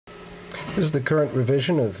This is the current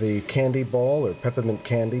revision of the candy ball or peppermint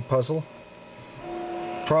candy puzzle.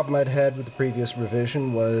 The problem I'd had with the previous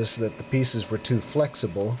revision was that the pieces were too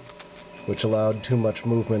flexible, which allowed too much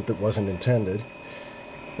movement that wasn't intended.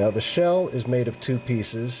 Now the shell is made of two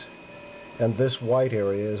pieces, and this white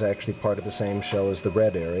area is actually part of the same shell as the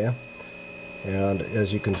red area. And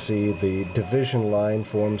as you can see, the division line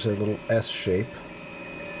forms a little S shape.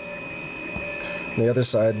 On the other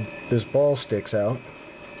side, this ball sticks out.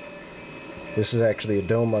 This is actually a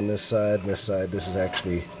dome on this side, and this is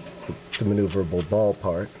actually the maneuverable ball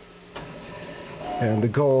part. And the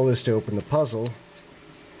goal is to open the puzzle.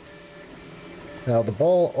 Now the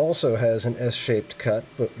ball also has an S-shaped cut,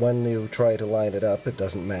 but when you try to line it up, it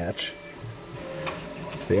doesn't match.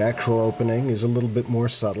 The actual opening is a little bit more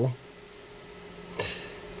subtle.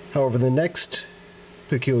 However, the next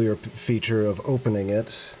peculiar feature of opening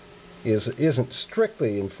it isn't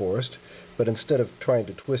strictly enforced, but instead of trying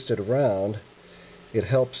to twist it around, it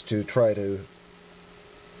helps to try to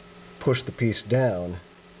push the piece down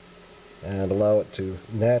and allow it to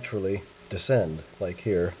naturally descend, like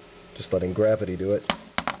here, just letting gravity do it.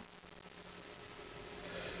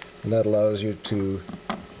 And that allows you to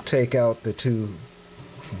take out the two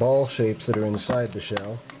ball shapes that are inside the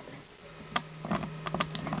shell.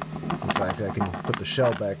 In fact, I can put the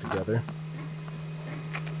shell back together.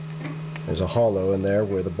 There's a hollow in there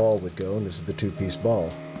where the ball would go, and this is the two-piece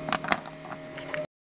ball.